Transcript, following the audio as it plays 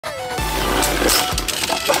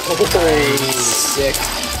Sick.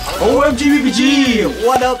 OMG BBG!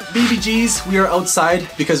 What up BBGs? We are outside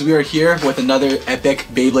because we are here with another epic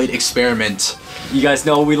Beyblade experiment. You guys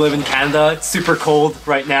know we live in Canada. It's super cold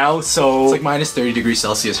right now, so it's like minus 30 degrees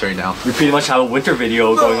Celsius right now. We pretty much have a winter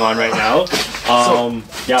video going on right now.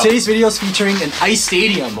 Yeah. Today's video is featuring an ice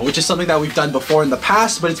stadium, which is something that we've done before in the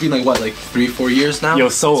past, but it's been like what, like 3-4 years now? Yo,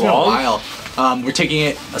 so it's been long. a while. We're taking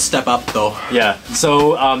it a step up though. Yeah,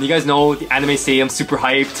 so you guys know the anime stadium, super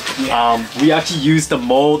hyped. Yeah. We actually used the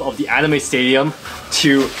mold of the anime stadium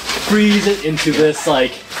to freeze it into this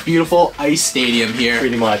like beautiful ice stadium here.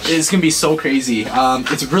 Pretty much. It's gonna be so crazy.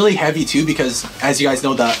 It's really heavy too because as you guys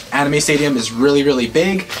know the anime stadium is really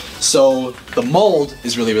big, so the mold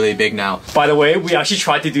is really big now. By the way, we actually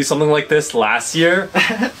tried to do something like this last year.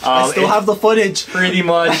 I still have the footage. Pretty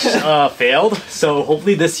much failed, so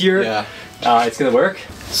hopefully this year it's gonna work.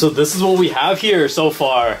 So this is what we have here so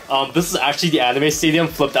far. This is actually the anime stadium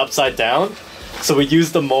flipped upside down. So we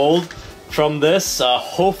used the mold from this.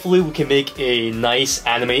 Hopefully we can make a nice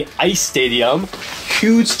anime ice stadium.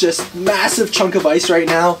 Huge, just massive chunk of ice right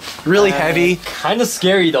now. Really heavy. Kind of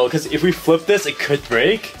scary though, because if we flip this, it could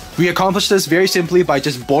break. We accomplished this very simply by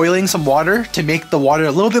just boiling some water to make the water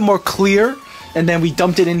a little bit more clear. And then we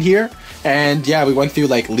dumped it in here. And yeah, we went through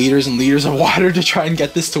like liters and liters of water to try and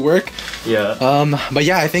get this to work. Yeah. But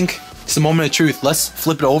yeah, I think it's the moment of truth. Let's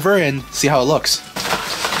flip it over and see how it looks.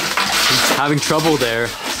 He's having trouble there.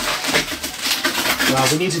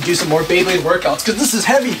 We need to do some more Beyblade workouts because this is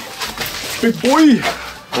heavy. Big boy.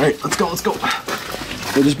 All right, let's go, let's go.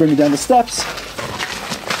 We'll just bring it down the steps.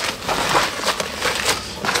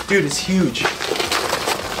 Dude, it's huge.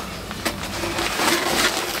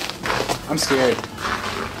 I'm scared.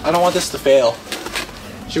 I don't want this to fail.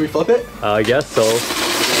 Should we flip it? I guess so.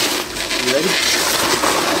 You ready?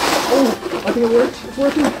 Oh, I think it worked. It's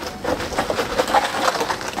working.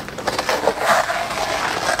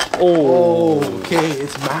 Oh, okay,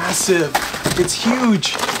 it's massive. It's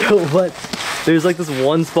huge. What? There's like this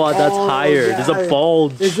one spot that's higher. Yeah. There's a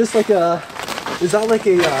bulge. Is this like a... Is that like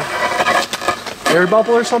a air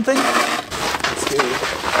bubble or something? It's scary.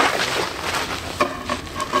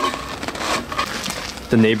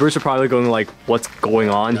 The neighbors are probably going like, what's going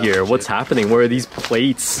on here? What's happening? Where are these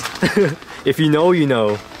plates? If you know, you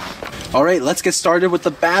know. All right, let's get started with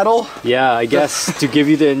the battle. Yeah, I guess to give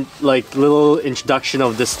you the like little introduction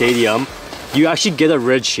of the stadium, you actually get a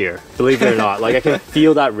ridge here, believe it or not. Like I can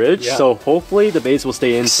feel that ridge, so hopefully the base will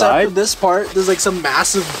stay inside. Except for this part, there's like some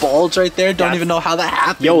massive bulge right there. Don't even know how that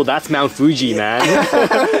happened. Yo, that's Mount Fuji, man.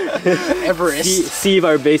 Everest. See if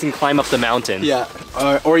our base can climb up the mountain. Yeah,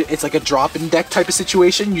 or it's like a drop-in deck type of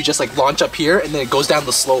situation. You just like launch up here and then it goes down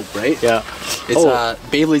the slope, right? Yeah. It's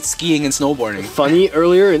Beyblade skiing and snowboarding. Funny,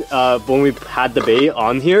 earlier when we had the bay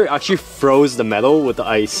on here, it actually froze the metal with the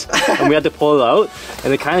ice. And we had to pull it out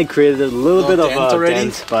and it kind of created a little bit of a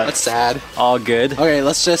dent, but that's sad. All good. Okay,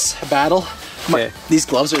 let's just battle. Okay. These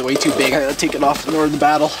gloves are way too big. I gotta take it off in order to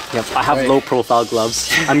battle. Yep, I have low profile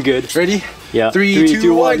gloves. I'm good. Ready? Yeah. 3,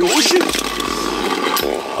 2, 1, go! Shoot!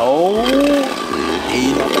 Oh!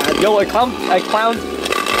 Hey, not bad. Yo, I climbed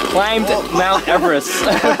Mount Everest.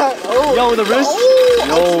 Yo, the wrist.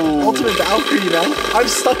 Yo, ultimate Valkyrie, man. I'm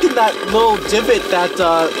stuck in that little divot that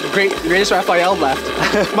Greatest Raphael left.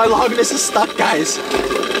 My Longinus is stuck, guys.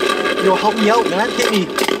 Yo, help me out, man. Hit me.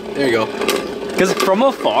 There you go. Because from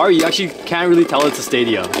afar, you actually can't really tell it's a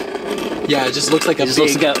stadium. Yeah, it just looks like looks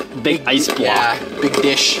like a big ice block. Yeah, big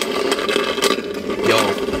dish. Yo.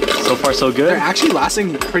 So far, so good. They're actually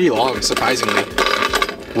lasting pretty long, surprisingly.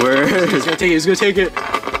 Word. He's gonna take it, he's gonna take it.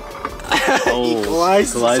 Oh,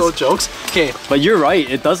 equalize. So jokes. Okay. But you're right,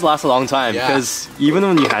 it does last a long time. Because even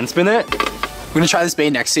when you hand spin it. We're gonna try this bay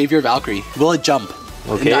next. Savior Valkyrie. Will it jump?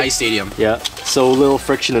 In the ice stadium. Yeah. So little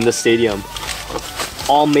friction in the stadium.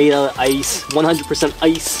 All made out of ice, 100%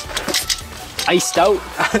 ice. Iced out.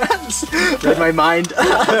 Read my mind.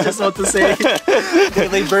 Just what to say.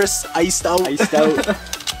 Beyblade burst, iced out. Iced out.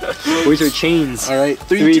 Where's your chains? All right,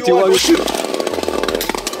 3, 2, 1, shoot.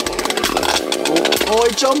 Oh, I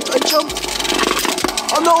jumped.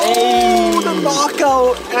 Oh no, hey. The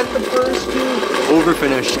knockout and the first two. Over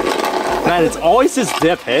finish. Man, it's always this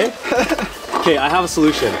dip, hey? Okay, I have a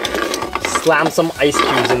solution. Slam some ice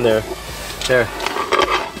cubes in there. There.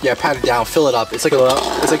 Yeah, pat it down, fill it up. It's like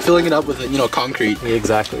it's like filling it up with concrete. Yeah,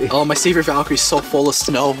 exactly. Oh, my Savior Valkyrie is so full of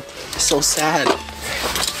snow. It's so sad. All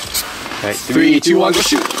right, 3, 2, 1, go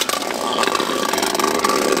shoot.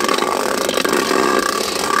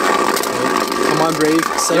 Come on, Brave.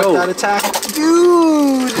 Set up that attack.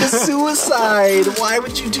 Dude, the suicide. Why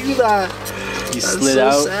would you do that? You slid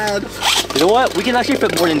out. Sad. You know what? We can actually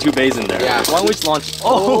fit more than 2 bays in there. Yeah. Why don't we just launch?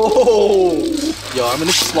 Oh! Yo, I'm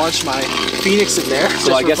gonna just launch my Phoenix in there.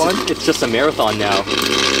 So I guess it's just a marathon now.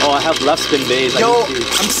 Oh, I have left spin bays. Yo,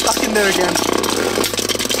 I'm stuck in there again.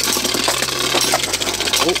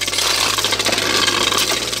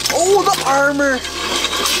 Oh, the armor!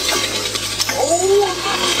 Oh!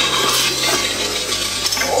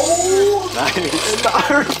 Nice. And the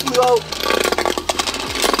armor flew out.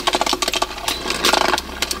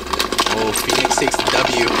 Oh, Phoenix takes the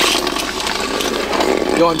W.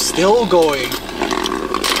 Yo, I'm still going.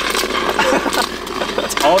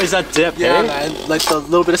 It's always that dip, Yeah, man. Like the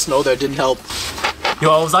little bit of snow there didn't help.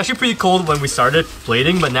 Yo, it was actually pretty cold when we started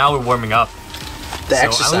blading, but now we're warming up. The so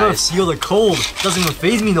exercise. I don't feel the cold. It doesn't even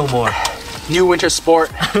faze me no more. New winter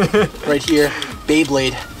sport right here.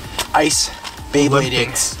 Beyblade. Ice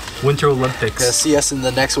Beyblading. Winter Olympics. Gonna see us in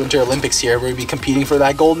the next Winter Olympics here. We'll be competing for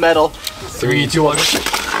that gold medal. 3, 2, 1.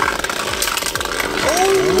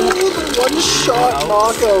 Oh, the one-shot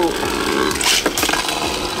knockout.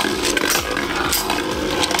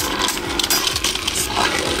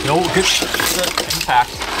 No, good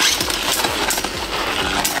impact.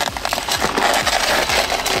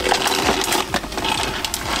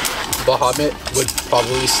 Bahamut would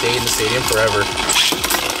probably stay in the stadium forever.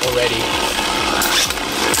 Already.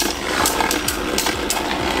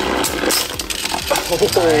 Oh,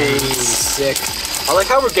 nice. Sick. I like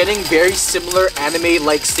how we're getting very similar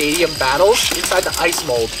anime-like stadium battles inside the ice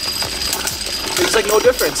mold. It's like no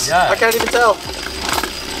difference. Yeah. I can't even tell.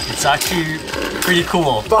 It's actually pretty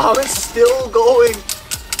cool. Bahamut's still going.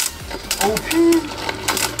 OP.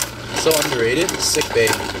 So underrated. Sick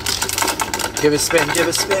babe. Give it a spin, give it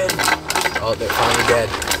a spin. Oh, they're finally dead.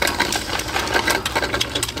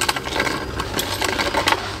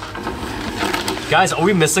 Guys, are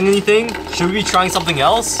we missing anything? Should we be trying something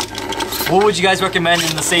else? What would you guys recommend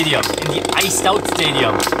in the stadium? In the iced out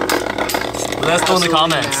stadium? Let us know in the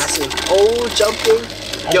comments. Massive. Oh, jumping.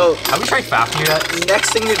 Yo, have we tried Fafnir yet?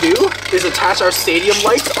 Next thing to do is attach our stadium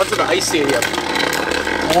lights onto the ice stadium.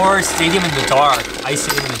 Or stadium in the dark. Ice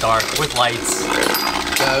stadium in the dark with lights.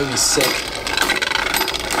 That would be sick.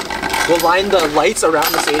 We'll line the lights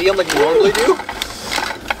around the stadium like we normally do.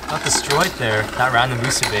 Got destroyed there. That random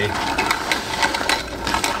Musubi.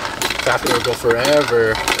 Fafnir will go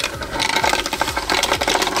forever.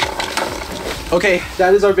 Okay,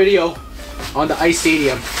 that is our video on the ice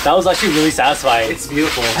stadium. That was actually really satisfying. It's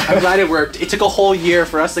beautiful. I'm glad it worked. It took a whole year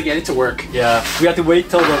for us to get it to work. Yeah, we have to wait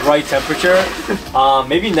till the right temperature.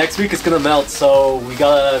 Maybe next week it's gonna melt, so we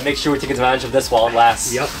gotta make sure we take advantage of this while it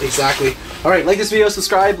lasts. Yep, exactly. Alright, like this video,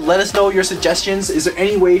 subscribe, let us know your suggestions. Is there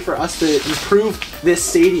any way for us to improve this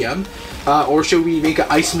stadium? Or should we make an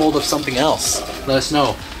ice mold of something else? Let us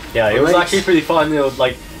know. Yeah, it was actually pretty fun. You know,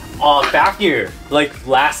 like Fafnir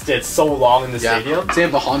lasted so long in the stadium.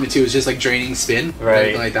 Same Bahamut too, it's just like draining spin. Right.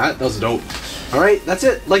 Anything like that. That was dope. Alright, that's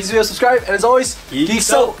it. Like this video, subscribe, and as always,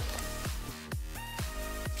 geeks out!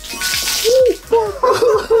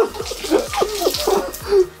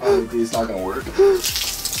 Obviously it's not gonna work.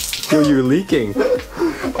 Yo, you're leaking.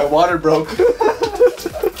 My water broke.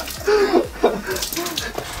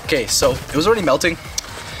 Okay, so it was already melting,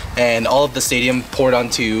 and all of the stadium poured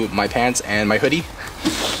onto my pants and my hoodie.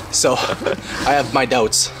 So I have my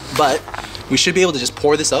doubts, but we should be able to just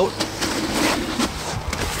pour this out.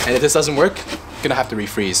 And if this doesn't work, I'm gonna have to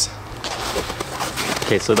refreeze.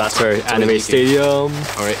 Okay, so that's our anime stadium.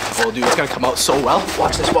 Alright, oh dude, it's gonna come out so well.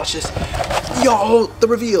 Watch this, watch this. Yo, the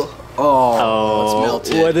reveal. Oh, it's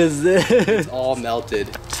melted. What is this? It's all melted.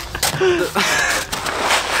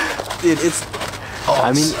 Dude, it's... Oh,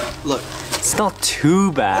 I mean, look. It's not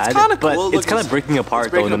too bad, It's kind of but cool. it's kind of breaking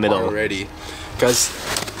apart though in the middle. Already. Because,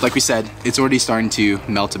 like we said, it's already starting to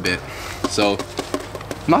melt a bit. So,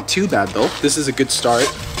 not too bad though. This is a good start.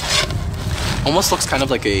 Almost looks kind of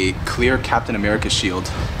like a clear Captain America shield.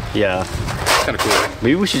 Yeah. Kind of cool.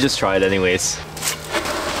 Maybe we should just try it anyways.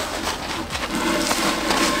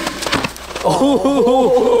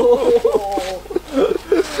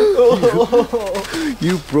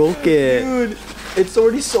 You broke it. Dude, it's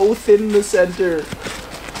already so thin in the center.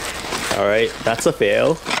 Alright, that's a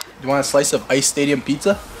fail. You want a slice of Ice Stadium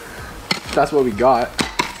pizza? That's what we got.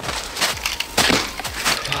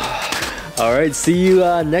 Alright, see you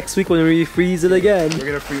next week when we freeze it again.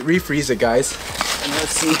 We're gonna refreeze it, guys. And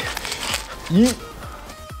let's see. Yeet.